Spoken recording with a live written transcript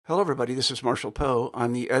Hello, everybody. This is Marshall Poe.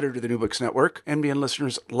 I'm the editor of the New Books Network. NBN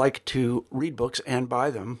listeners like to read books and buy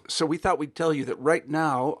them. So we thought we'd tell you that right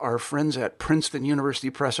now, our friends at Princeton University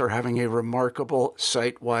Press are having a remarkable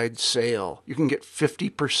site-wide sale. You can get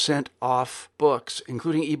 50% off books,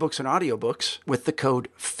 including ebooks and audiobooks, with the code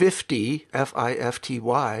 50,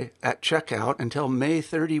 F-I-F-T-Y, at checkout until May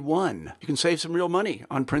 31. You can save some real money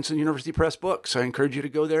on Princeton University Press books. I encourage you to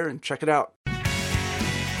go there and check it out.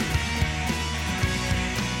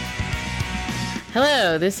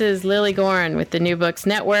 Hello, this is Lily Goren with the New Books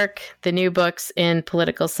Network, the New Books in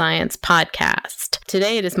Political Science podcast.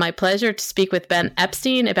 Today, it is my pleasure to speak with Ben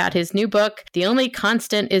Epstein about his new book, The Only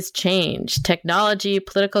Constant is Change: Technology,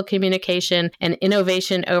 Political Communication, and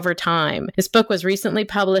Innovation Over Time. This book was recently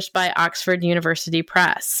published by Oxford University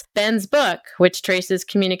Press. Ben's book, which traces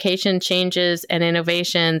communication changes and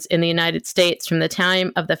innovations in the United States from the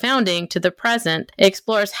time of the founding to the present,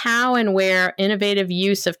 explores how and where innovative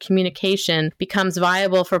use of communication becomes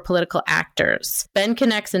viable for political actors. Ben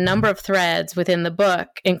connects a number of threads within the book,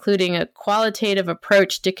 including a qualitative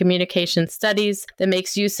approach to communication studies that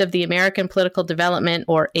makes use of the American Political Development,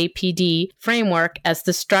 or APD, framework as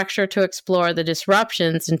the structure to explore the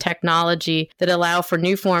disruptions in technology that allow for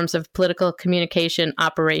new forms of political communication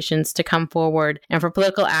operations to come forward and for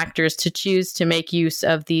political actors to choose to make use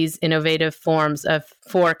of these innovative forms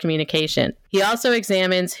for communication. He also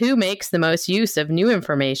examines who makes the most use of new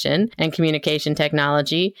information and communication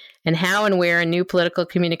technology, and how and where a new political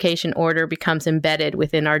communication order becomes embedded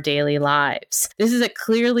within our daily lives. This is a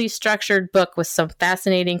clearly structured book with some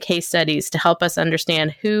fascinating case studies to help us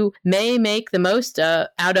understand who may make the most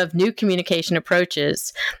out of new communication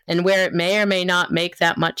approaches and where it may or may not make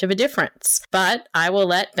that much of a difference. But I will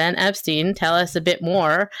let Ben Epstein tell us a bit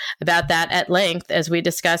more about that at length as we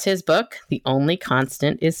discuss his book, The Only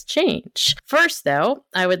Constant is Change. First, though,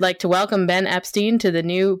 I would like to welcome Ben Epstein to the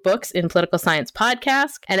New Books in Political Science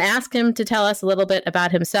podcast and ask him to tell us a little bit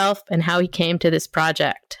about himself and how he came to this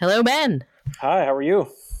project. Hello, Ben. Hi, how are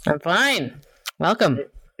you? I'm fine. Welcome.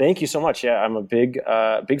 Thank you so much. Yeah, I'm a big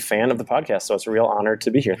fan of the podcast, so it's a real honor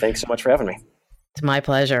to be here. Thanks so much for having me. It's my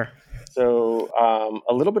pleasure. So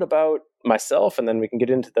a little bit about myself, and then we can get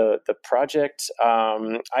into the project.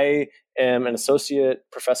 I am an associate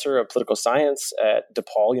professor of political science at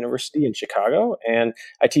DePaul University in Chicago, and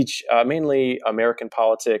I teach mainly American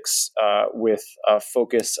politics with a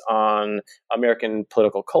focus on American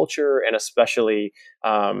political culture and especially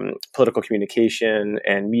political communication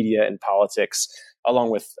and media and politics,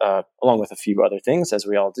 along with a few other things, as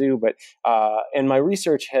we all do. But and my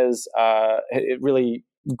research has it really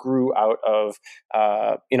grew out of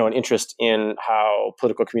an interest in how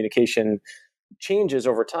political communication changes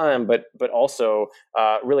over time, but also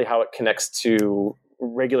really how it connects to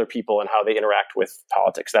regular people and how they interact with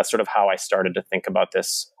politics. That's sort of how I started to think about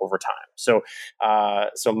this over time. So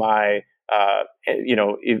my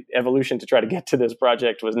evolution to try to get to this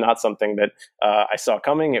project was not something that I saw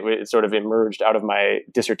coming. It sort of emerged out of my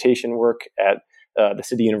dissertation work at the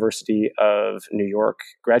City University of New York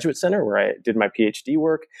Graduate Center, where I did my PhD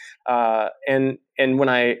work. And when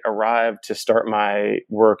I arrived to start my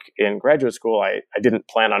work in graduate school, I didn't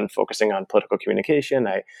plan on focusing on political communication.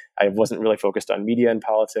 I wasn't really focused on media and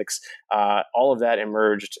politics. All of that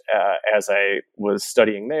emerged as I was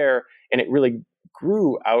studying there, and it really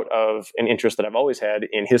grew out of an interest that I've always had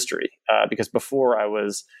in history. Because before I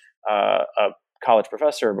was a college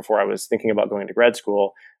professor, before I was thinking about going to grad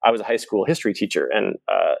school, I was a high school history teacher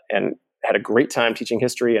and had a great time teaching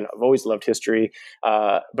history, and I've always loved history.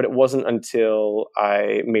 But it wasn't until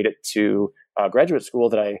I made it to graduate school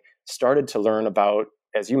that I started to learn about,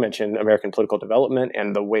 as you mentioned, American political development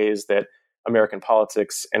and the ways that American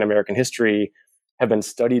politics and American history have been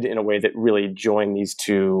studied in a way that really join these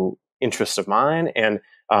two interests of mine. And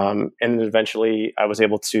then eventually I was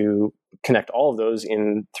able to connect all of those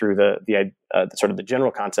in through the sort of the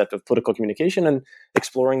general concept of political communication and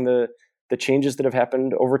exploring the changes that have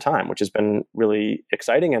happened over time, which has been really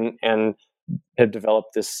exciting and have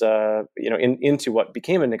developed this, into what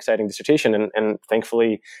became an exciting dissertation and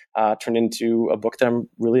thankfully turned into a book that I'm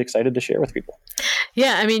really excited to share with people.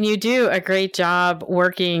 Yeah, I mean, you do a great job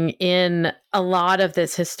working in a lot of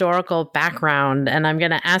this historical background, and I'm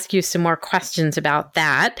going to ask you some more questions about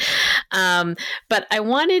that. But I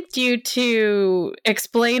wanted you to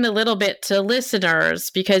explain a little bit to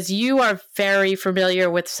listeners, because you are very familiar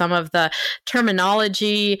with some of the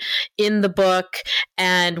terminology in the book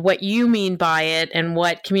and what you mean by it and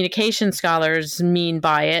what communication scholars mean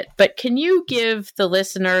by it. But can you give the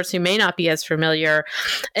listeners who may not be as familiar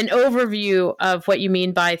an overview of what you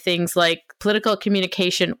mean by things like political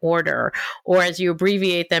communication order, or as you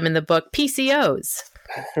abbreviate them in the book, PCOs?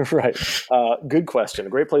 Right. Good question.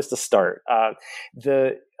 Great place to start.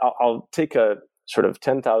 I'll take a sort of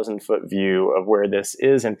 10,000 foot view of where this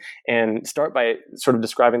is and start by sort of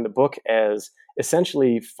describing the book as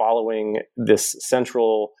essentially following this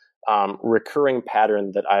central recurring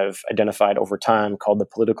pattern that I've identified over time called the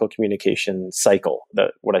political communication cycle,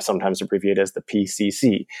 what I sometimes abbreviate as the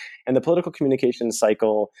PCC. And the political communication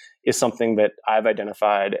cycle is something that I've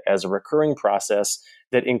identified as a recurring process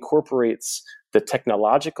that incorporates the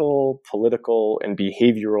technological, political, and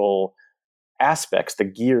behavioral aspects, the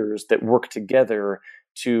gears that work together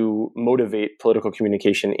to motivate political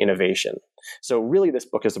communication innovation. So really this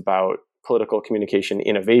book is about political communication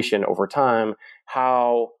innovation over time,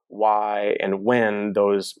 how, why, and when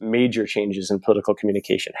those major changes in political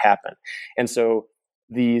communication happen. And so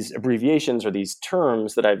these abbreviations or these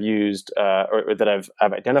terms that I've used or that I've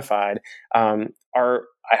identified are,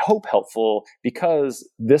 I hope, helpful because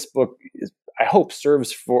this book I hope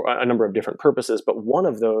serves for a number of different purposes, but one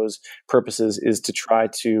of those purposes is to try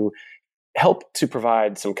to help to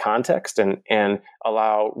provide some context and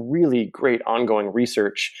allow really great ongoing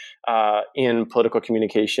research in political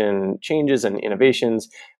communication changes and innovations,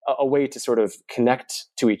 a way to sort of connect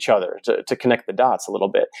to each other, to connect the dots a little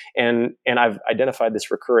bit. And I've identified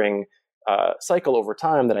this recurring cycle over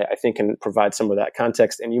time that I think can provide some of that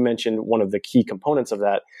context. And you mentioned one of the key components of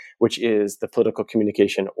that, which is the political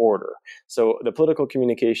communication order. So the political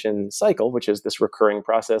communication cycle, which is this recurring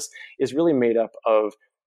process, is really made up of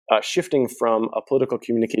shifting from a political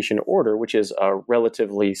communication order, which is a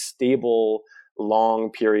relatively stable,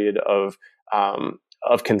 long period of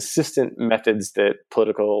consistent methods that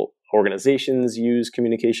political organizations use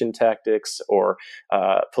communication tactics or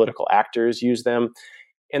political actors use them.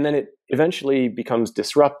 And then it eventually becomes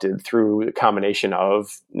disrupted through a combination of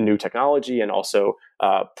new technology and also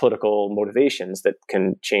political motivations that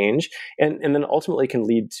can change, and then ultimately can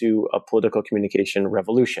lead to a political communication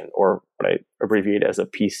revolution, or what I abbreviate as a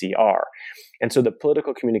PCR. And so the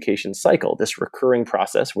political communication cycle, this recurring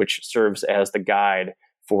process, which serves as the guide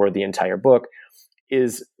for the entire book,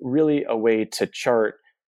 is really a way to chart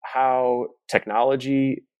how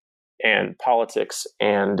technology and politics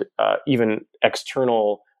and even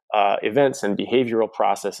external events and behavioral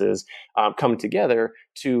processes come together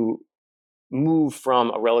to move from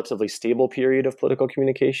a relatively stable period of political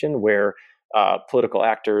communication where political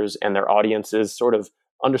actors and their audiences sort of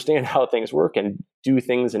understand how things work and do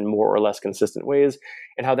things in more or less consistent ways,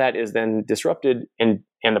 and how that is then disrupted and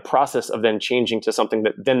the process of then changing to something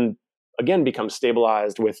that then again becomes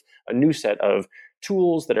stabilized with a new set of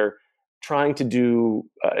tools that are trying to do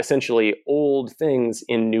essentially old things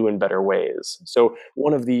in new and better ways. So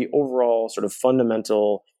one of the overall sort of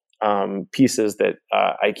fundamental pieces that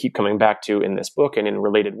I keep coming back to in this book and in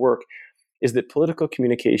related work is that political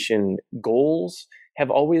communication goals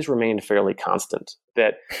have always remained fairly constant.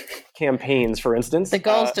 That campaigns, for instance... The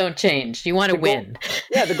goals don't change. You want to win.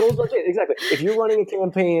 The goals don't change. Exactly. If you're running a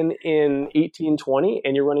campaign in 1820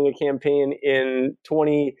 and you're running a campaign in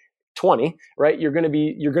 2020, right? You're going to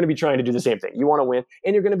be trying to do the same thing. You want to win,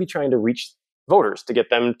 and you're going to be trying to reach voters to get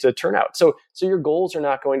them to turn out. So your goals are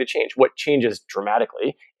not going to change. What changes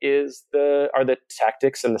dramatically are the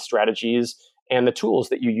tactics and the strategies and the tools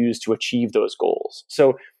that you use to achieve those goals.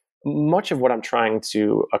 So much of what I'm trying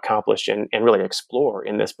to accomplish and really explore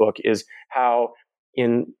in this book is how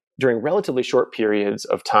during relatively short periods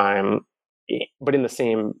of time, but in the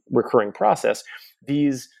same recurring process,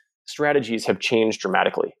 these strategies have changed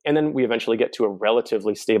dramatically. And then we eventually get to a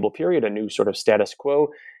relatively stable period, a new sort of status quo,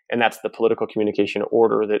 and that's the political communication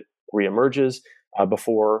order that reemerges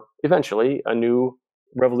before eventually a new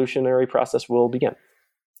revolutionary process will begin.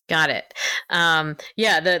 Got it.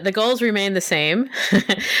 The goals remain the same,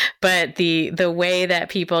 but the way that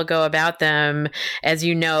people go about them, as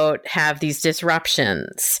you note, have these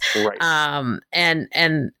disruptions. Right. And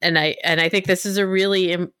I think this is a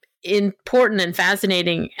really important and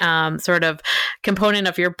fascinating sort of component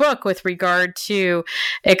of your book with regard to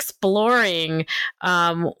exploring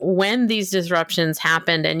when these disruptions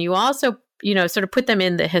happened, and you also sort of put them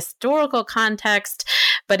in the historical context,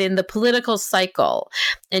 but in the political cycle.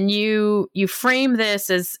 And you frame this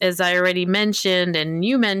as I already mentioned, and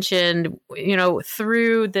you mentioned,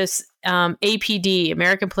 through this APD,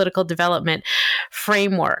 American Political Development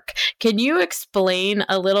Framework. Can you explain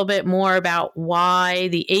a little bit more about why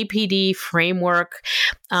the APD framework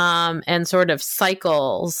and sort of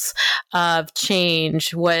cycles of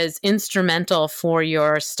change was instrumental for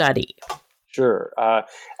your study? Sure.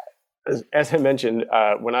 As I mentioned,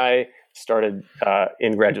 when I started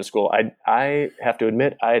in graduate school, I have to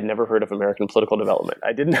admit I had never heard of American political development.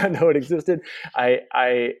 I did not know it existed.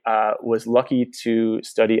 I was lucky to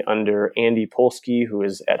study under Andy Polsky, who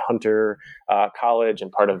is at Hunter College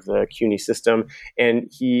and part of the CUNY system, and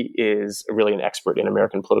he is really an expert in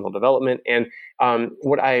American political development. And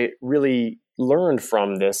what I really learned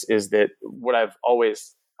from this is that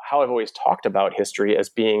how I've always talked about history as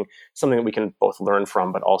being something that we can both learn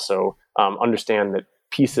from, but also understand that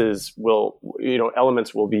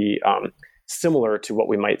elements will be similar to what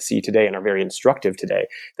we might see today and are very instructive today.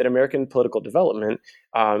 That American political development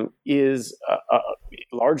is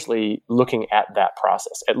largely looking at that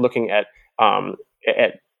process, at looking at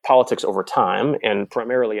politics over time, and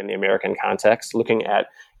primarily in the American context, looking at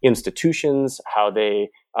institutions, how they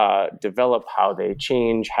develop, how they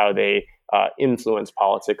change, how they influence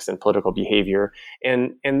politics and political behavior,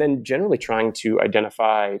 and then generally trying to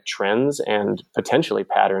identify trends and potentially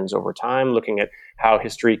patterns over time, looking at how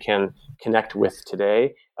history can connect with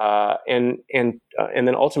today, and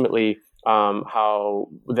then ultimately how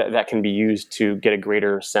that can be used to get a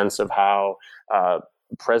greater sense of how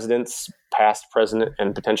presidents, past, present,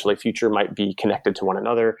 and potentially future, might be connected to one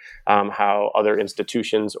another, how other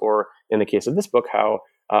institutions, or in the case of this book, how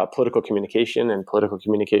political communication and political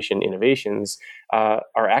communication innovations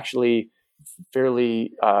are actually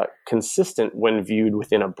fairly consistent when viewed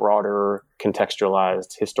within a broader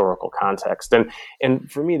contextualized historical context.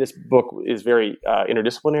 And for me, this book is very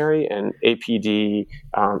interdisciplinary, and APD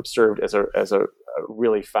served as a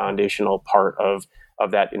really foundational part of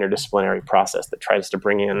that interdisciplinary process that tries to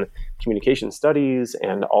bring in communication studies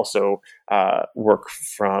and also work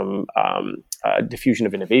from diffusion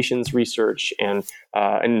of innovations research, and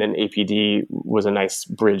then APD was a nice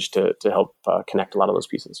bridge to help connect a lot of those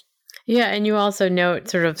pieces. Yeah, and you also note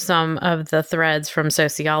sort of some of the threads from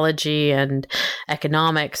sociology and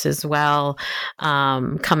economics as well,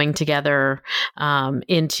 coming together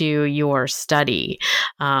into your study.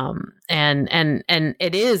 And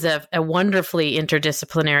it is a wonderfully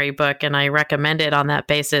interdisciplinary book, and I recommend it on that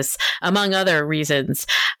basis, among other reasons.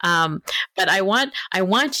 But I want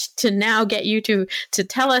to now get you to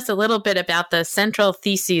tell us a little bit about the central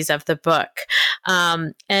theses of the book.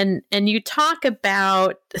 And you talk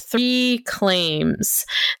about 3 claims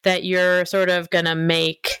that you're sort of going to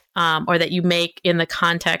make, or that you make in the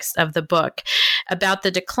context of the book, about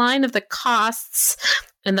the decline of the costs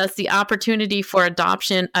and thus the opportunity for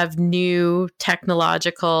adoption of new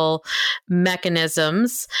technological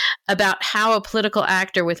mechanisms, about how a political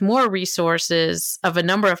actor with more resources of a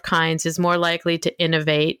number of kinds is more likely to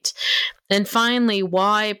innovate, and finally,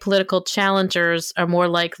 why political challengers are more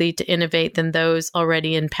likely to innovate than those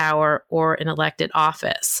already in power or in elected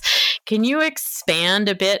office. Can you expand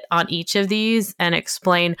a bit on each of these and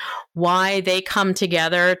explain why they come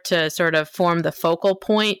together to sort of form the focal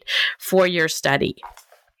point for your study?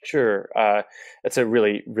 Sure. That's a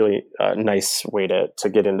really, really nice way to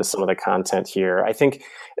get into some of the content here. I think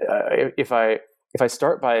if I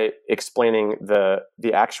start by explaining the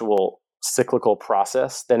actual cyclical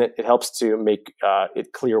process, then it helps to make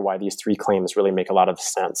it clear why these 3 claims really make a lot of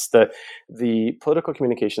sense. The political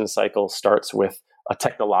communication cycle starts with a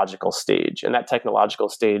technological stage, and that technological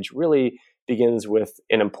stage really begins with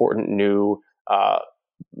an important new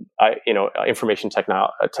information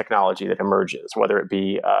technology that emerges, whether it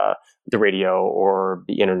be the radio or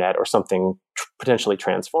the internet or something potentially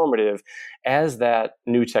transformative. As that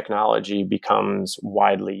new technology becomes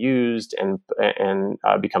widely used and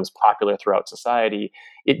becomes popular throughout society,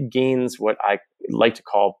 it gains what I like to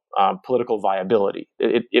call political viability.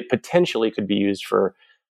 It potentially could be used for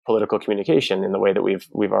political communication in the way that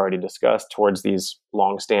we've already discussed towards these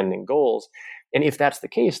long-standing goals. And if that's the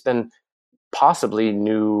case, then possibly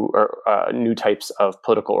new types of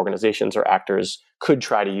political organizations or actors could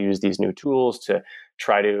try to use these new tools to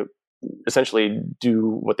try to essentially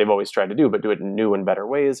do what they've always tried to do, but do it in new and better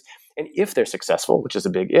ways. And if they're successful, which is a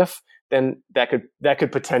big if, then that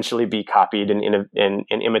could potentially be copied and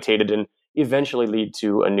imitated and eventually lead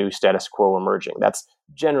to a new status quo emerging. That's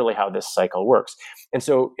generally how this cycle works. And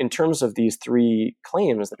so in terms of these 3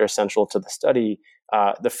 claims that are central to the study,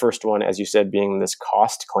 the first one, as you said, being this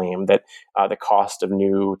cost claim, that the cost of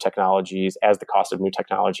new technologies, as the cost of new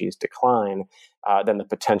technologies decline, then the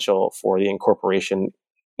potential for the incorporation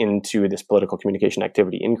into this political communication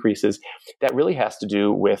activity increases. That really has to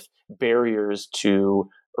do with barriers to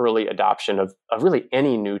early adoption of really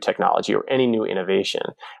any new technology or any new innovation.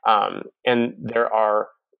 And there are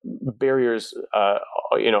barriers, of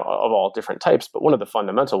all different types, but one of the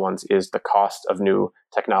fundamental ones is the cost of new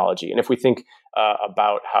technology. And if we think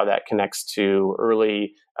about how that connects to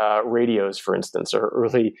early radios, for instance, or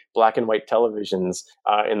early black and white televisions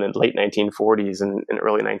in the late 1940s and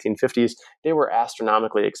early 1950s, they were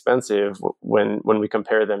astronomically expensive when we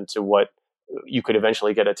compare them to what you could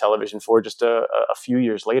eventually get a television for just a few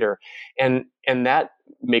years later. And that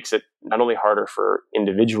makes it not only harder for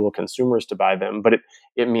individual consumers to buy them, but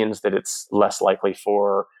it means that it's less likely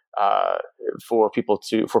for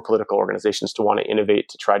political organizations to want to innovate,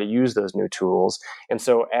 to try to use those new tools. And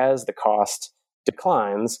so as the cost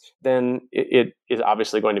declines, then it is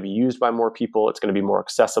obviously going to be used by more people. It's going to be more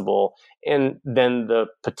accessible. And then the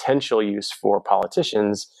potential use for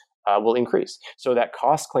politicians will increase. So that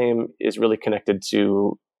cost claim is really connected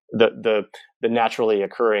to the naturally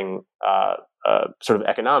occurring sort of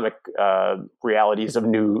economic realities of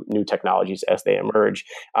new technologies as they emerge.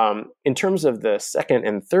 In terms of the second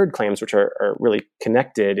and third claims, which are really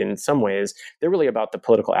connected in some ways, they're really about the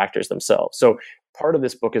political actors themselves. So part of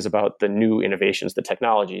this book is about the new innovations, the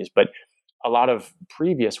technologies, but a lot of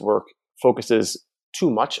previous work focuses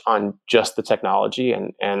too much on just the technology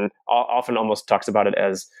and often almost talks about it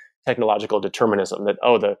as technological determinism, that,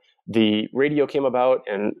 the radio came about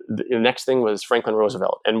and the next thing was Franklin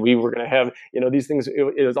Roosevelt. And we were going to have, these things,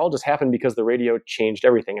 it was all just happened because the radio changed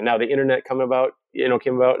everything. And now the internet came about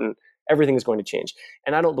and everything is going to change.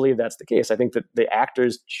 And I don't believe that's the case. I think that the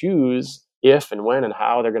actors choose if and when and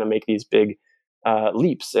how they're going to make these big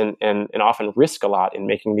leaps and often risk a lot in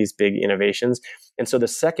making these big innovations. And so the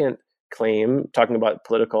second claim, talking about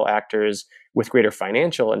political actors with greater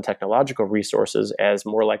financial and technological resources as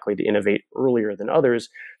more likely to innovate earlier than others,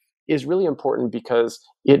 is really important because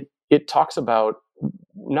it talks about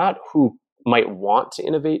not who might want to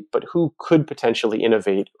innovate, but who could potentially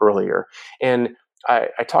innovate earlier. And I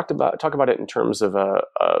talk about it in terms of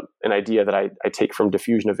an idea that I take from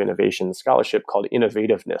diffusion of innovation scholarship called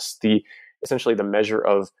innovativeness, essentially the measure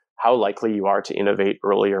of how likely you are to innovate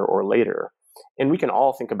earlier or later. And we can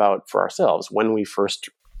all think about for ourselves when we first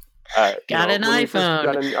got an iPhone,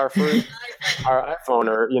 our iPhone,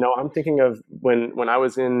 or I'm thinking of when I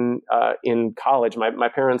was in college. My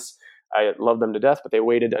parents, I love them to death, but they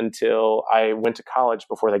waited until I went to college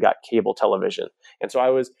before they got cable television. And so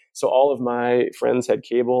all of my friends had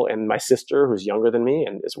cable, and my sister, who's younger than me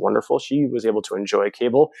and is wonderful, she was able to enjoy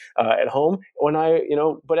cable at home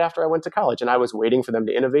but after I went to college, and I was waiting for them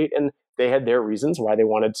to innovate, and they had their reasons why they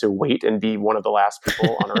wanted to wait and be one of the last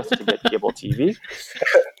people on earth to get cable TV.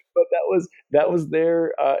 But that was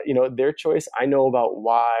their their choice. I know about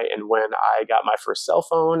why and when I got my first cell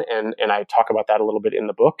phone, and I talk about that a little bit in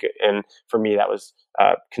the book. And for me, that was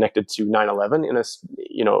connected to 9/11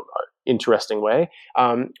 in a interesting way.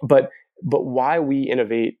 But why we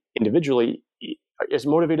innovate individually is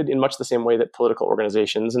motivated in much the same way that political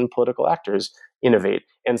organizations and political actors innovate.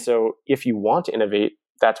 And so, if you want to innovate,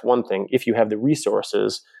 that's one thing. If you have the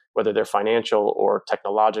resources, whether they're financial or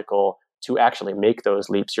technological, to actually make those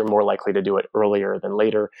leaps, you're more likely to do it earlier than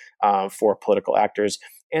later for political actors.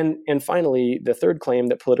 And finally, the third claim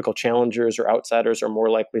that political challengers or outsiders are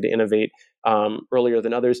more likely to innovate earlier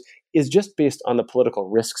than others is just based on the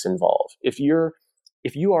political risks involved. If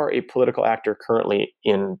you are a political actor currently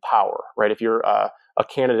in power, right? If you're a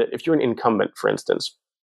candidate, if you're an incumbent, for instance,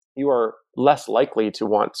 you are less likely to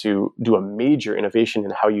want to do a major innovation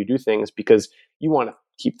in how you do things because you want to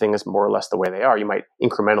keep things more or less the way they are. You might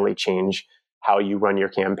incrementally change how you run your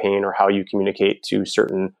campaign or how you communicate to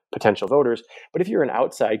certain potential voters. But if you're an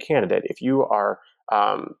outside candidate, if you are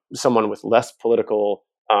someone with less political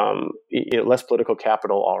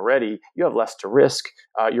capital already, you have less to risk.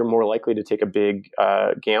 You're more likely to take a big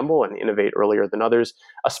gamble and innovate earlier than others,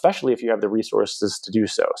 especially if you have the resources to do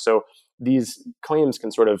so. So these claims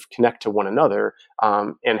can sort of connect to one another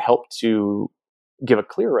and help to give a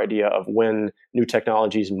clearer idea of when new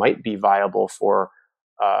technologies might be viable for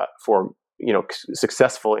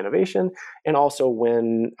successful innovation, and also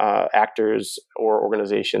when actors or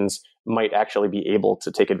organizations might actually be able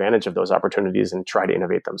to take advantage of those opportunities and try to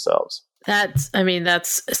innovate themselves. That's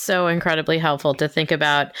so incredibly helpful to think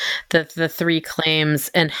about the three claims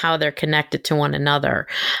and how they're connected to one another.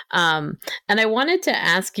 And I wanted to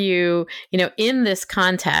ask you, in this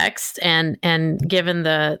context and given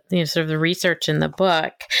the sort of the research in the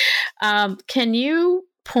book, can you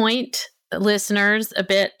point listeners a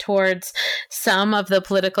bit towards some of the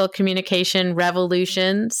political communication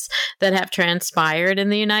revolutions that have transpired in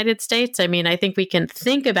the United States? I mean, I think we can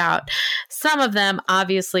think about some of them,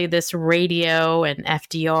 obviously this radio and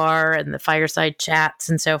FDR and the fireside chats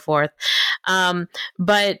and so forth.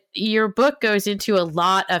 But your book goes into a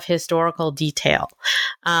lot of historical detail.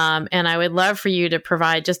 And I would love for you to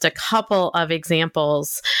provide just a couple of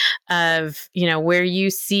examples of, where you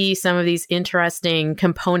see some of these interesting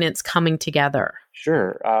components coming together.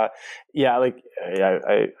 Sure. I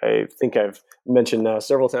think I've mentioned now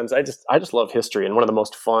several times, I just love history. And one of the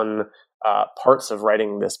most fun parts of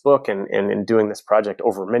writing this book and in doing this project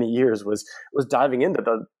over many years was diving into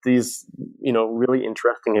these really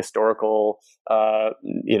interesting historical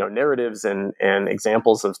narratives and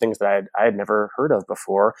examples of things that I had never heard of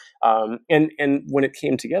before. And when it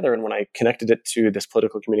came together and when I connected it to this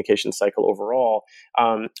political communication cycle overall,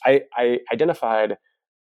 I identified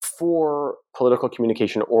 4 political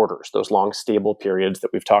communication orders, those long stable periods that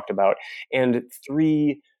we've talked about, and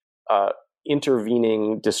 3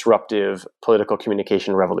 intervening disruptive political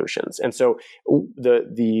communication revolutions. And so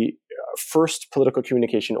the first political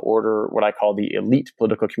communication order, what I call the elite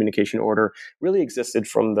political communication order, really existed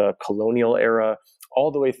from the colonial era all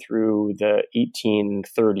the way through the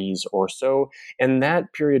 1830s or so. And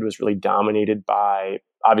that period was really dominated by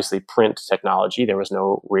obviously print technology. There was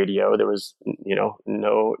no radio, there was no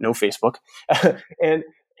Facebook.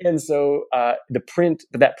 And so that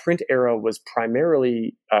print era was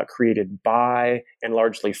primarily created by and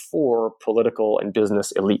largely for political and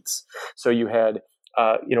business elites. So you had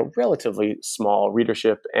relatively small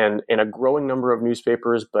readership and a growing number of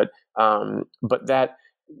newspapers, but that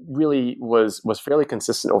really was fairly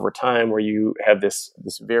consistent over time, where you have this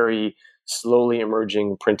very slowly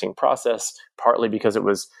emerging printing process, partly because it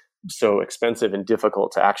was so expensive and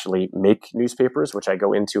difficult to actually make newspapers, which I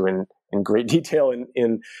go into in great detail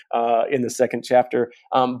in the second chapter,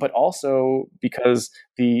 but also because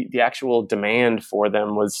the actual demand for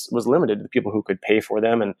them was limited to the people who could pay for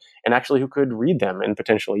them and actually who could read them and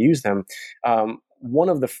potentially use them. One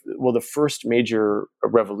of the first major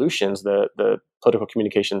revolutions, the political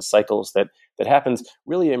communication cycles that happens,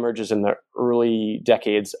 really emerges in the early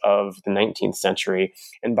decades of the 19th century,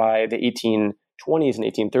 and by the 1820s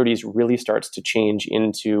and 1830s really starts to change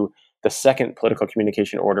into the second political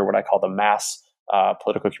communication order, what I call the mass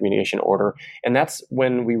political communication order. And that's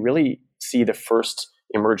when we really see the first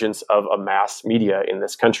emergence of a mass media in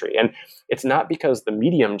this country. And it's not because the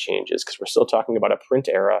medium changes, because we're still talking about a print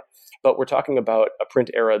era, but we're talking about a print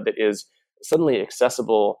era that is suddenly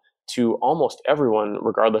accessible to almost everyone,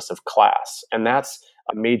 regardless of class. And that's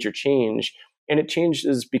a major change. And it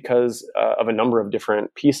changes because of a number of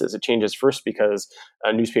different pieces. It changes first because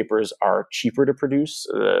newspapers are cheaper to produce.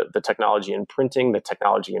 The technology in printing, the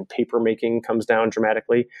technology in paper making comes down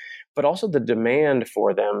dramatically. But also the demand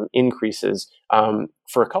for them increases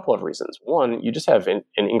for a couple of reasons. One, you just have an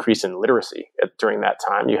increase in literacy during that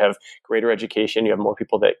time. You have greater education. You have more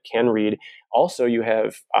people that can read. Also, you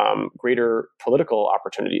have greater political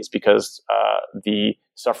opportunities because the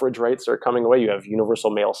suffrage rights are coming away. You have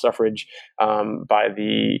universal male suffrage by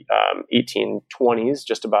the 1820s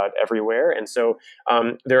just about everywhere. And so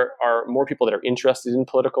there are more people that are interested in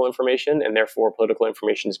political information, and therefore political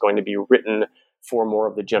information is going to be written for more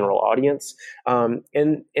of the general audience. And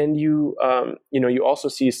you also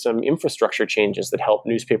see some infrastructure changes that help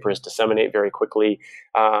newspapers disseminate very quickly.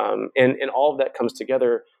 And all of that comes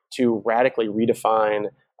together to radically redefine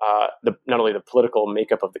not only the political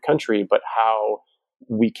makeup of the country, but how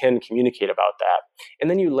we can communicate about that. And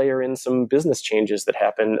then you layer in some business changes that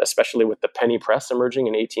happen, especially with the penny press emerging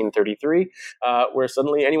in 1833, where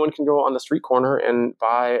suddenly anyone can go on the street corner and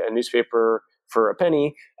buy a newspaper for a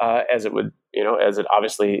penny, as it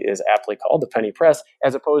obviously is aptly called, the penny press,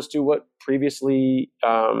 as opposed to what previously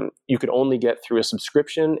you could only get through a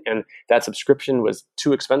subscription, and that subscription was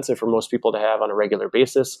too expensive for most people to have on a regular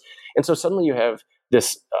basis. And so suddenly you have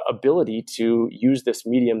this ability to use this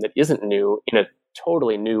medium that isn't new in a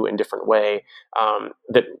totally new and different way,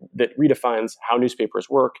 that redefines how newspapers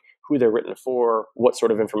work, who they're written for, what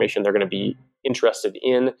sort of information they're going to be interested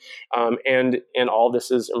in. And all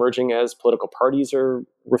this is emerging as political parties are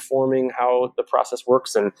reforming how the process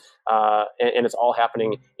works. And it's all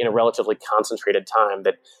happening in a relatively concentrated time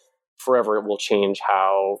that forever will change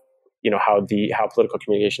how political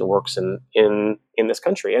communication works in this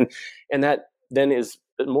country. And that then is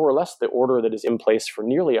more or less the order that is in place for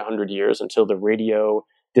nearly 100 years until the radio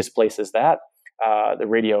displaces that. The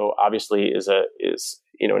radio obviously is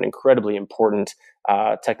an incredibly important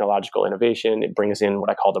technological innovation. It brings in what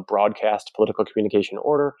I call the broadcast political communication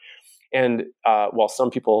order. And while some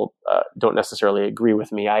people don't necessarily agree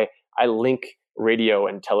with me, I link radio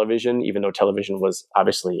and television, even though television was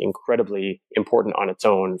obviously incredibly important on its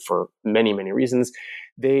own for many, many reasons.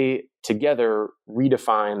 They together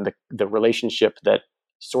redefine the relationship that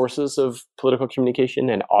sources of political communication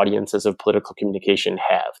and audiences of political communication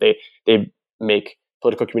have. They make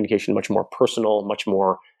political communication much more personal, much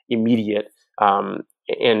more immediate, and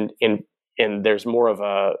there's more of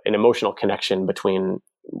an emotional connection between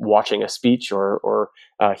watching a speech or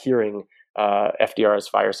hearing FDR's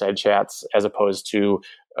fireside chats as opposed to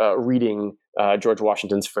reading George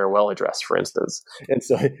Washington's farewell address, for instance. And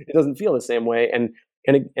so it doesn't feel the same way, and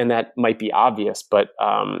that might be obvious, but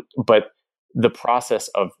the process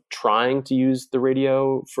of trying to use the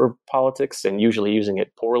radio for politics and usually using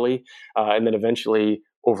it poorly, and then eventually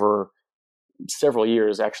over several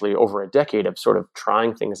years, actually over a decade of sort of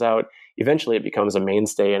trying things out, eventually it becomes a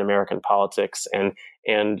mainstay in American politics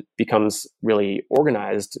and becomes really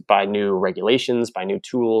organized by new regulations, by new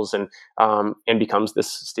tools, and becomes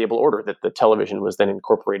this stable order that the television was then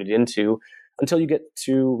incorporated into until you get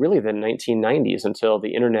to really the 1990s, until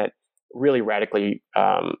the internet really radically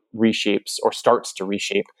reshapes or starts to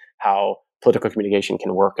reshape how political communication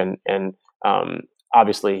can work. And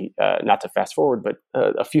obviously, not to fast forward, but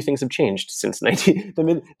a few things have changed since the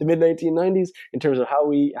mid 1990s in terms of how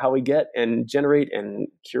we get and generate and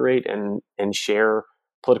curate and share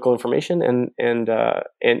political information, and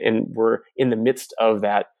we're in the midst of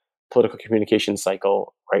that political communication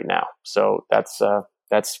cycle right now. So that's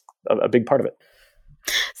a big part of it.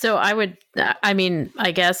 So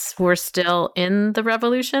I guess we're still in the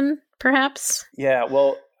revolution, perhaps? Yeah,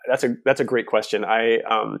 well, that's a great question.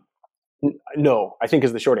 No, I think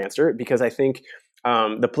is the short answer, because I think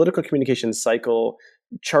the political communication cycle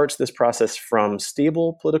charts this process from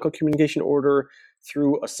stable political communication order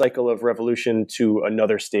through a cycle of revolution to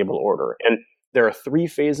another stable order. And there are three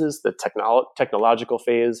phases: the technological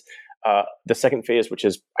phase, the second phase, which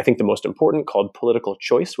is, I think, the most important, called political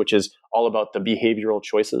choice, which is all about the behavioral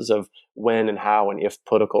choices of when and how and if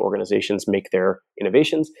political organizations make their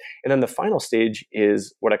innovations. And then the final stage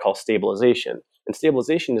is what I call stabilization. And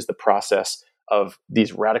stabilization is the process of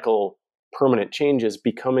these radical permanent changes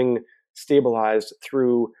becoming stabilized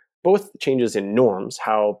through both changes in norms,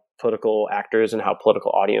 how political actors and how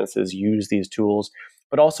political audiences use these tools,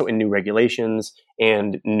 but also in new regulations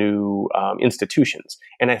and new institutions.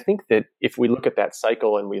 And I think that if we look at that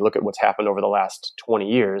cycle and we look at what's happened over the last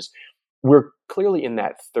 20 years, we're clearly in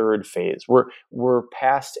that third phase. We're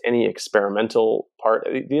past any experimental part.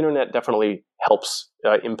 The internet definitely helps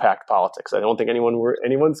impact politics. I don't think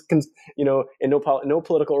anyone's and no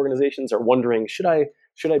political organizations are wondering, should I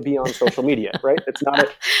be on social media, right? It's not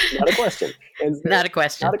a question. And so, not a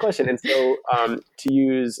question. Not a question. And so to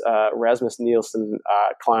use Rasmus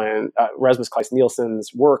Kleis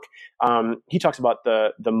Nielsen's work, he talks about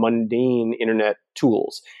the mundane internet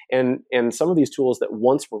tools. And some of these tools that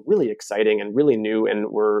once were really exciting and really new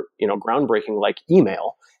and were groundbreaking, like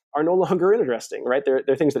email, are no longer interesting, right? They're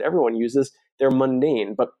things that everyone uses. They're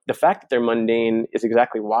mundane, but the fact that they're mundane is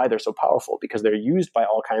exactly why they're so powerful, because they're used by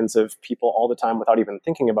all kinds of people all the time without even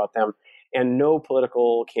thinking about them. And no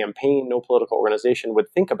political campaign, no political organization would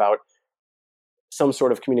think about some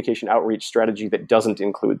sort of communication outreach strategy that doesn't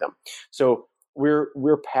include them. So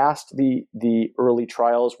we're past the early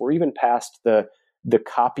trials. We're even past the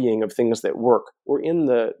copying of things that work. We're in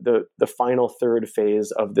the final third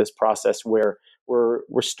phase of this process where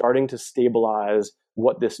we're starting to stabilize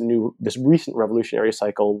what this recent revolutionary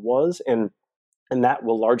cycle was, and that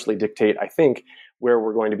will largely dictate, I think, where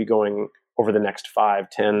we're going to be going over the next 5,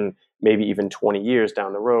 10, maybe even 20 years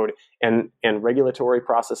down the road, and regulatory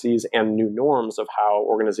processes and new norms of how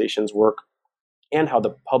organizations work and how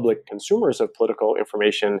the public consumers of political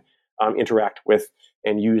information interact with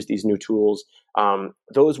and use these new tools.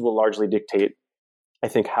 Those will largely dictate, I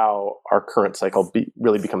think, how our current cycle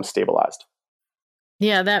really becomes stabilized.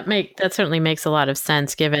 Yeah, that certainly makes a lot of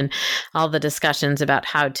sense, given all the discussions about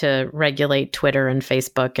how to regulate Twitter and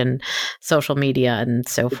Facebook and social media and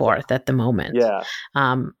so forth at the moment. Yeah.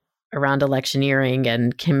 Around electioneering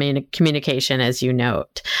and communication, as you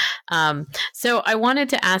note. So I wanted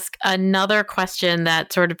to ask another question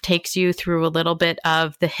that sort of takes you through a little bit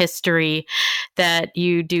of the history that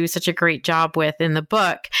you do such a great job with in the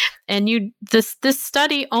book. and this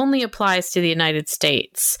study only applies to the United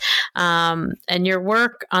States. And your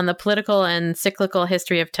work on the political and cyclical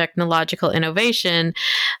history of technological innovation,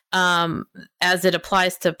 as it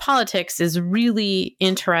applies to politics, is really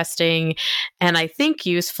interesting and I think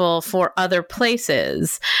useful for other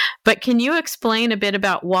places. But can you explain a bit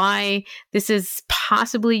about why this is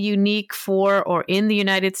possibly unique for or in the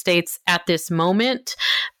United States at this moment,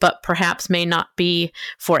 but perhaps may not be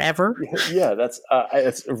forever? Yeah, that's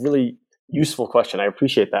a really useful question. I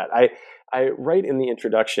appreciate that. I write in the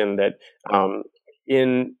introduction that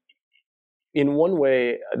in one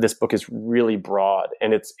way, this book is really broad,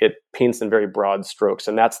 and it paints in very broad strokes,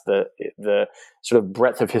 and that's the sort of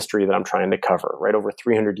breadth of history that I'm trying to cover, right? Over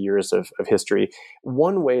 300 years of history.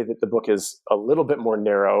 One way that the book is a little bit more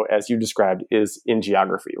narrow, as you described, is in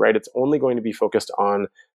geography, right? It's only going to be focused on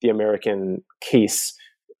the American case,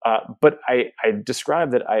 but I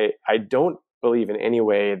describe that I don't believe in any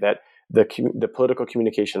way that the political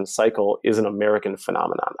communication cycle is an American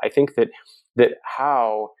phenomenon. I think that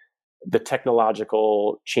how the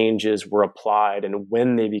technological changes were applied and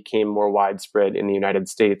when they became more widespread in the United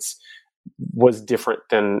States was different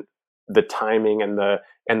than the timing and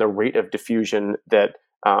the rate of diffusion that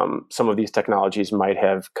some of these technologies might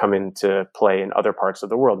have come into play in other parts of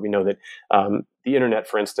the world. We know that the internet,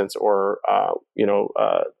 for instance, or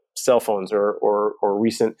cell phones or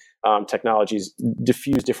recent technologies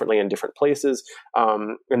diffuse differently in different places,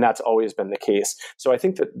 and that's always been the case. So I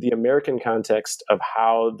think that the American context of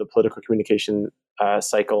how the political communication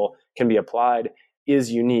cycle can be applied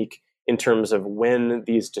is unique in terms of when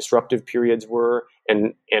these disruptive periods were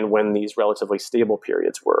and when these relatively stable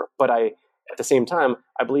periods were. But at the same time,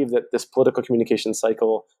 I believe that this political communication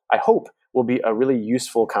cycle, I hope, will be a really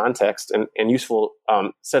useful context and useful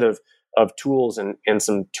set of tools and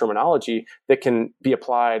some terminology that can be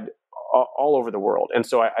applied all over the world. And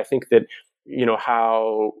so I think that,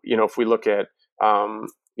 if we look at,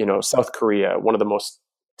 South Korea, one of the most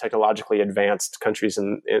technologically advanced countries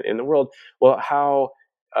in the world, well,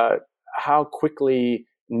 how quickly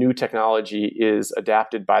new technology is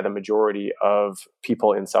adapted by the majority of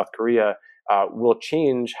people in South Korea will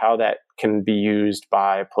change how that can be used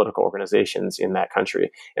by political organizations in that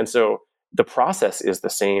country. And so the process is the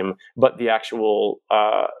same, but the actual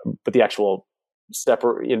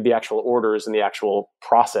separate, the actual orders and the actual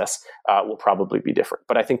process will probably be different.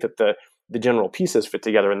 But I think that the general pieces fit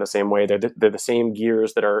together in the same way. They're the same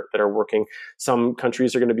gears that are working. Some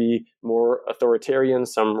countries are going to be more authoritarian.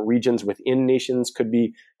 Some regions within nations could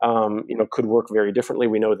be, could work very differently.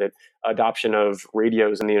 We know that adoption of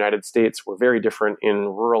radios in the United States were very different in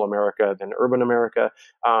rural America than urban America.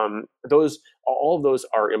 All of those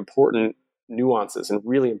are important nuances and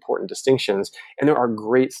really important distinctions. And there are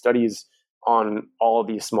great studies on all of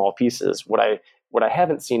these small pieces. What I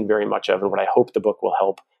haven't seen very much of, and what I hope the book will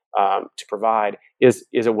help to provide, is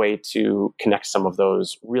a way to connect some of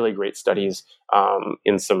those really great studies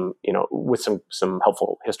in some, with some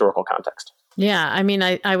helpful historical context. Yeah, I mean,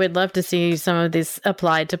 I would love to see some of these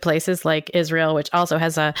applied to places like Israel, which also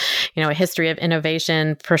has a history of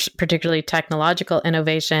innovation, particularly technological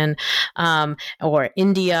innovation, or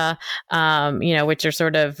India, which are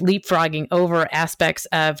sort of leapfrogging over aspects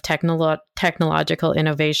of technological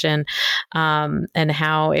innovation, and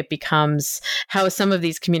how some of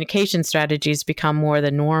these communication strategies become more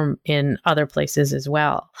the norm in other places as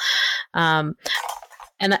well.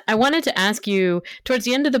 And I wanted to ask you, towards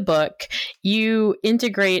the end of the book, you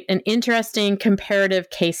integrate an interesting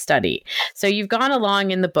comparative case study. So you've gone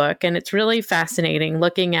along in the book, and it's really fascinating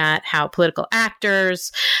looking at how political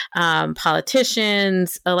actors,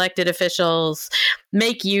 politicians, elected officials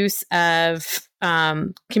make use of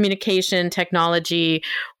communication technology,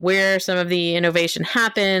 where some of the innovation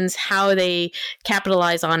happens, how they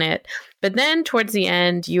capitalize on it. But then towards the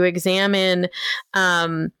end, you examine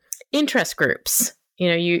interest groups.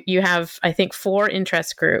 You have, I think, 4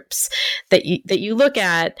 interest groups that you look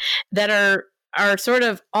at that are sort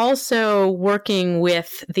of also working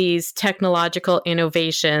with these technological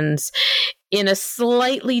innovations in a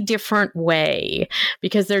slightly different way,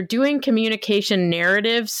 because they're doing communication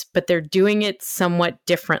narratives, but they're doing it somewhat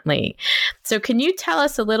differently. So can you tell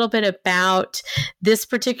us a little bit about this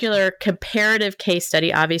particular comparative case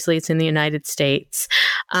study? Obviously, it's in the United States,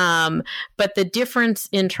 but the difference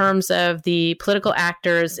in terms of the political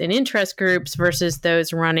actors and interest groups versus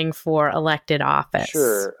those running for elected office.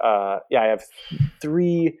 Sure. I have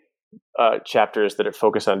 3 chapters that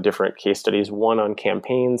focus on different case studies. One on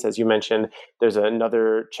campaigns, as you mentioned. There's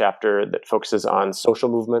another chapter that focuses on social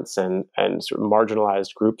movements and sort of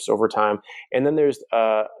marginalized groups over time. And then there's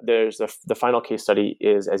the final case study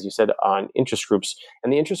is, as you said, on interest groups.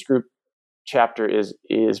 And the interest group chapter is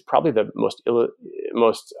probably the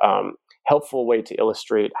most helpful way to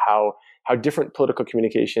illustrate how different political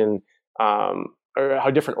communication or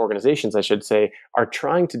how different organizations, I should say, are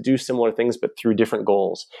trying to do similar things, but through different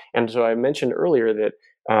goals. And so I mentioned earlier that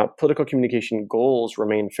political communication goals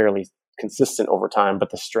remain fairly consistent over time,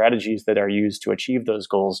 but the strategies that are used to achieve those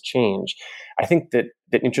goals change. I think that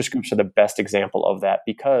interest groups are the best example of that,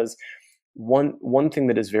 because one thing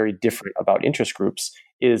that is very different about interest groups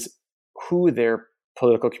is who their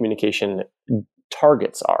political communication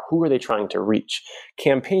targets are. Who are they trying to reach?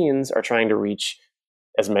 Campaigns are trying to reach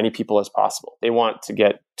as many people as possible. They want to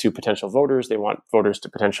get to potential voters. They want voters to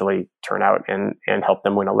potentially turn out and help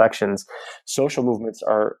them win elections. Social movements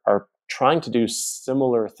are trying to do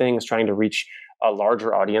similar things, trying to reach a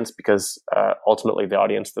larger audience, because ultimately the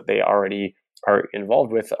audience that they already are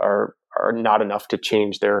involved with are not enough to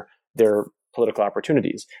change their political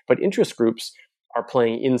opportunities. But interest groups are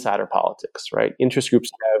playing insider politics, right? Interest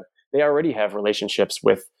groups they already have relationships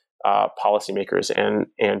with policymakers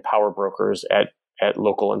and power brokers at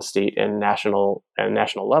local and state and national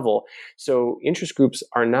level. So interest groups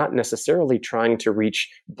are not necessarily trying to reach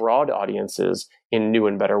broad audiences in new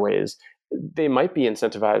and better ways. They might be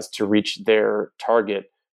incentivized to reach their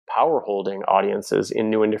target power holding audiences in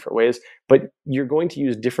new and different ways, but you're going to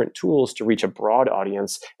use different tools to reach a broad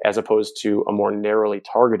audience as opposed to a more narrowly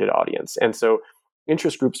targeted audience. And so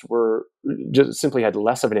interest groups just simply had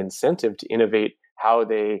less of an incentive to innovate how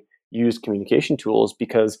they used communication tools,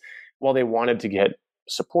 because while they wanted to get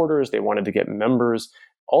supporters, they wanted to get members,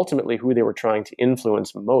 ultimately who they were trying to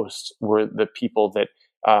influence most were the people that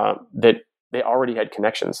they already had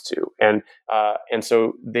connections to, and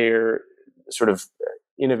so their sort of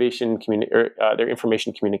their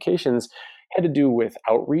information communications had to do with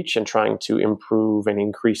outreach and trying to improve and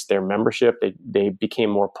increase their membership. They became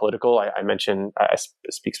more political. I mentioned, I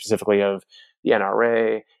speak specifically of the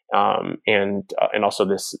NRA and also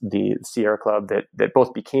the Sierra Club that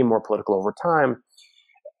both became more political over time.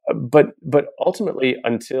 But ultimately,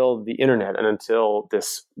 until the internet and until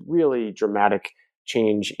this really dramatic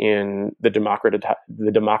change in the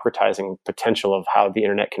democratizing potential of how the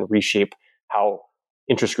internet can reshape how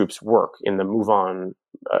interest groups work in the MoveOn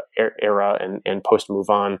era and post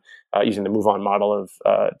MoveOn, using the MoveOn model of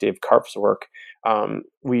Dave Karp's work,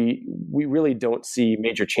 we really don't see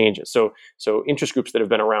major changes. So interest groups that have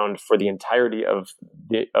been around for the entirety of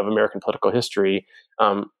American political history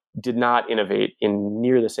did not innovate in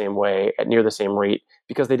near the same way at near the same rate,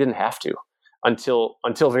 because they didn't have to until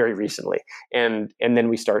very recently. And then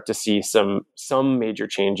we start to see some major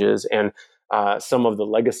changes, and some of the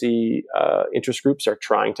legacy interest groups are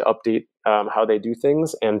trying to update how they do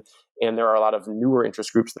things, and there are a lot of newer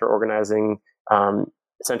interest groups that are organizing,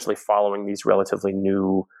 essentially following these relatively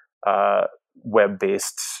new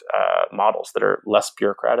web-based models that are less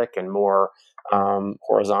bureaucratic and more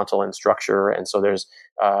horizontal in structure. And so there's,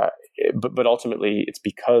 but ultimately it's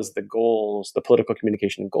because the political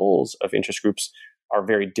communication goals of interest groups are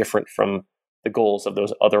very different from the goals of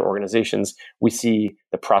those other organizations. We see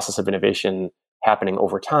the process of innovation happening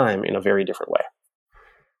over time in a very different way.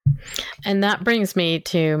 And that brings me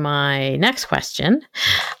to my next question,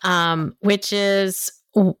 which is,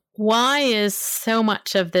 why is so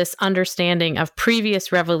much of this understanding of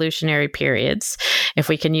previous revolutionary periods, if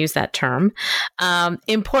we can use that term,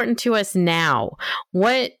 important to us now?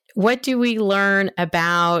 What do we learn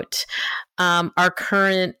about our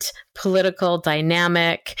current political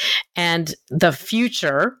dynamic and the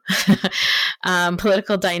future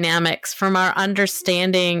political dynamics from our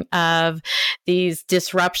understanding of these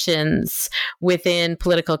disruptions within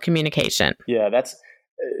political communication? Yeah,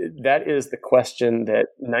 that is the question that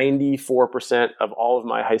 94% of all of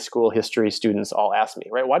my high school history students all ask me,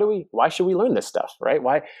 right? Why should we learn this stuff, right?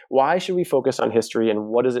 Why should we focus on history, and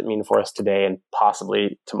what does it mean for us today and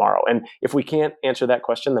possibly tomorrow? And if we can't answer that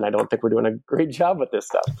question, then I don't think we're doing a great job with this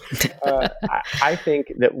stuff. I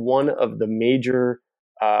think that one of the major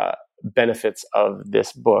benefits of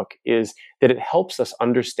this book is that it helps us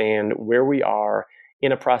understand where we are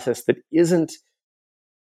in a process that isn't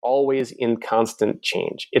always in constant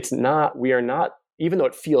change. We are not, even though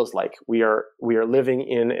it feels like we are living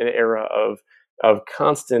in an era of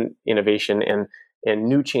constant innovation and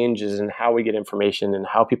new changes in how we get information and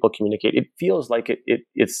how people communicate. It feels like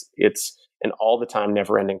it's an all the time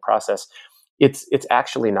never ending process. It's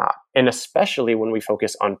actually not. And especially when we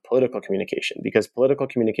focus on political communication, because political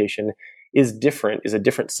communication is a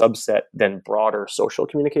different subset than broader social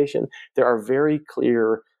communication. There are very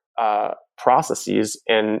clear processes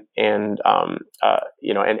and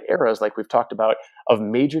eras, like we've talked about, of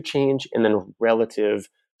major change and then relative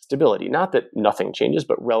stability. Not that nothing changes,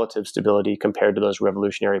 but relative stability compared to those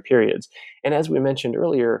revolutionary periods. And as we mentioned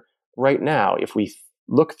earlier, right now, if we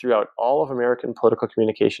look throughout all of American political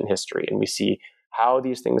communication history and we see how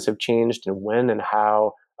these things have changed and when and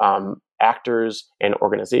how actors and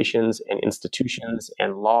organizations and institutions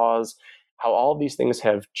and laws, how all of these things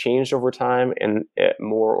have changed over time and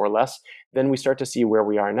more or less, then we start to see where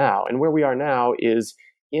we are now. And where we are now is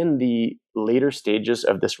in the later stages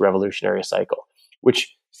of this revolutionary cycle,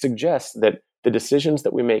 which suggests that the decisions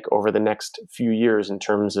that we make over the next few years in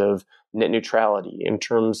terms of net neutrality, in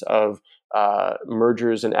terms of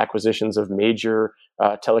mergers and acquisitions of major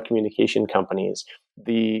telecommunication companies,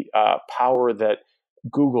 the power that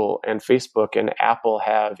Google and Facebook and Apple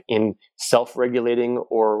have in self-regulating,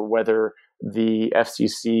 or whether the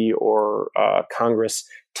FCC or Congress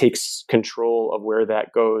takes control of where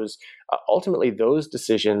that goes. Ultimately, those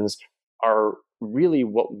decisions are really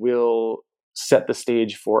what will set the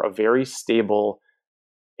stage for a very stable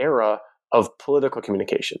era of political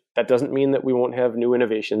communication. That doesn't mean that we won't have new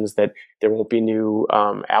innovations, that there won't be new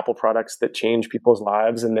Apple products that change people's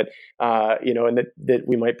lives, and that that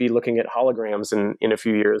we might be looking at holograms in a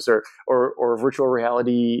few years, or virtual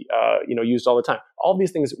reality used all the time. All of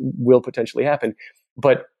these things will potentially happen,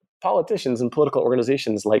 but politicians and political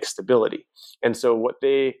organizations like stability, and so what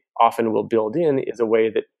they often will build in is a way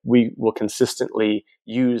that we will consistently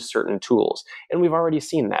use certain tools, and we've already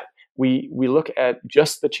seen that. We look at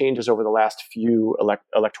just the changes over the last few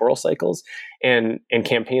electoral cycles, and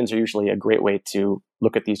campaigns are usually a great way to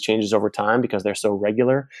look at these changes over time because they're so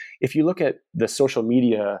regular. If you look at the social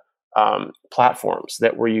media platforms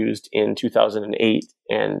that were used in 2008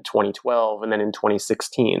 and 2012 and then in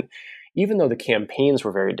 2016, even though the campaigns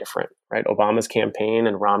were very different, right? Obama's campaign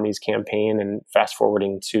and Romney's campaign, and fast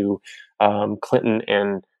forwarding to Clinton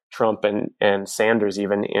and Trump and Sanders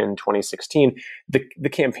even in 2016, the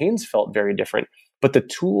campaigns felt very different. But the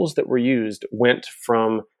tools that were used went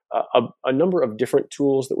from a number of different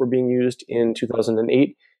tools that were being used in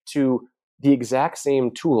 2008 to the exact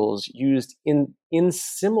same tools used in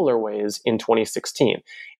similar ways in 2016.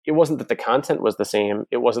 It wasn't that the content was the same.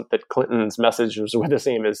 It wasn't that Clinton's messages were the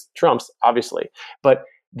same as Trump's, obviously. But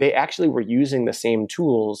they actually were using the same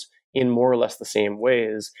tools in more or less the same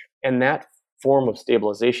ways. And that form of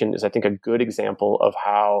stabilization is, I think, a good example of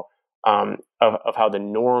how the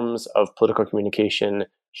norms of political communication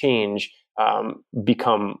change,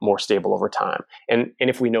 become more stable over time. And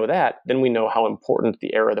if we know that, then we know how important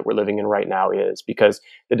the era that we're living in right now is, because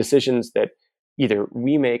the decisions that either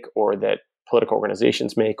we make or that political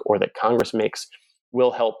organizations make or that Congress makes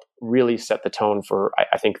will help really set the tone for,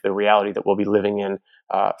 I think, the reality that we'll be living in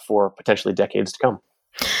for potentially decades to come.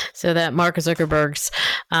 So that Mark Zuckerberg's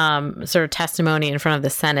sort of testimony in front of the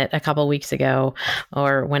Senate a couple of weeks ago,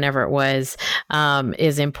 or whenever it was,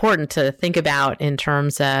 is important to think about in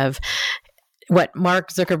terms of what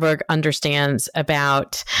Mark Zuckerberg understands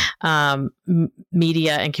about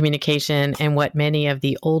media and communication, and what many of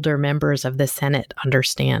the older members of the Senate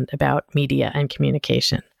understand about media and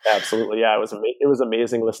communication. Absolutely. Yeah, it was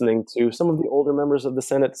amazing listening to some of the older members of the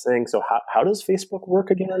Senate saying, so how does Facebook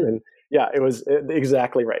work again? And yeah, it was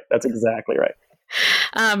exactly right. That's exactly right.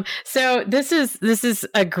 So this is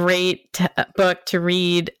a great book to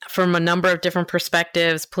read from a number of different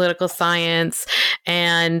perspectives: political science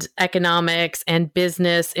and economics and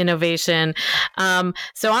business innovation.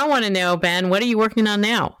 So I want to know, Ben, what are you working on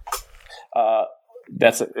now?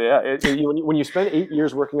 When you spend 8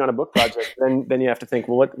 years working on a book project, then you have to think,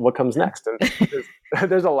 well, what comes next? And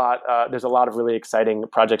there's a lot of really exciting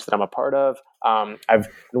projects that I'm a part of. I've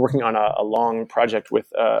been working on a long project with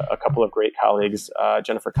a couple of great colleagues,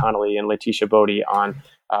 Jennifer Connolly and Letitia Bodie, on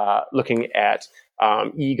looking at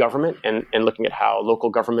e-government and looking at how local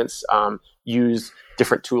governments use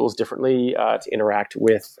different tools differently to interact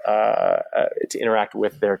with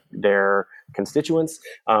their constituents.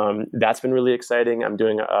 That's been really exciting. I'm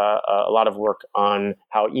doing a lot of work on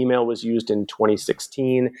how email was used in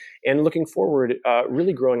 2016, and looking forward,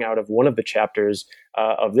 really growing out of one of the chapters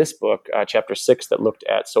of this book, chapter 6, that looked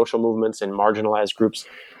at social movements and marginalized groups,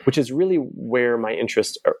 which is really where my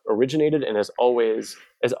interest originated and has always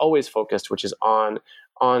focused, which is on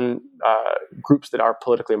groups that are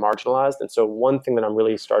politically marginalized. And so one thing that I'm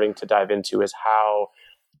really starting to dive into is how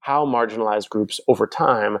marginalized groups over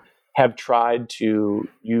time have tried to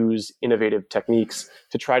use innovative techniques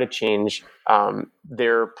to try to change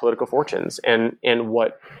their political fortunes and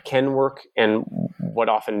what can work and what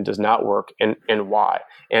often does not work and why.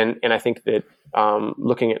 And I think that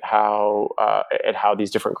looking at how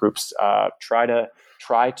these different groups try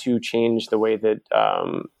to change the way that,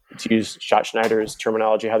 to use Schacht-Schneider's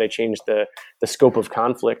terminology, how they change the scope of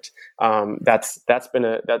conflict. That's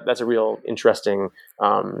a real interesting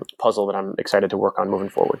puzzle that I'm excited to work on moving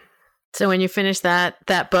forward. So when you finish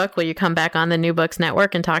that book, will you come back on the New Books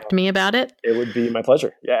Network and talk to me about it? It would be my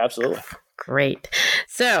pleasure. Yeah, absolutely. Great.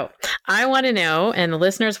 So I want to know, and the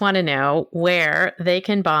listeners want to know, where they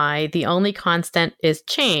can buy The Only Constant is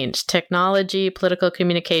Change, Technology, Political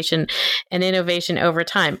Communication, and Innovation Over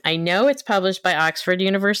Time. I know it's published by Oxford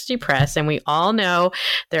University Press, and we all know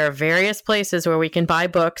there are various places where we can buy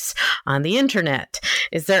books on the internet.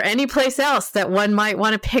 Is there any place else that one might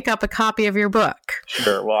want to pick up a copy of your book?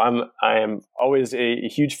 Sure. Well, I am always a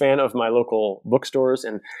huge fan of my local bookstores,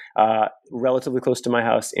 and relatively close to my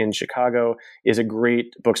house in Chicago is a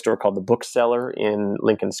great bookstore called The Bookseller in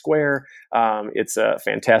Lincoln Square. It's a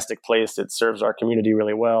fantastic place. It serves our community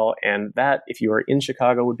really well. And that, if you are in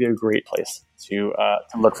Chicago, would be a great place to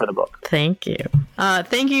look for the book. Thank you.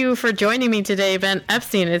 Thank you for joining me today, Ben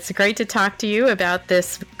Epstein. It's great to talk to you about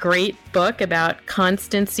this great book about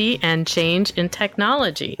constancy and change in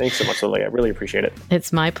technology. Thanks so much, Lily. I really appreciate it.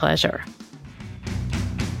 It's my pleasure.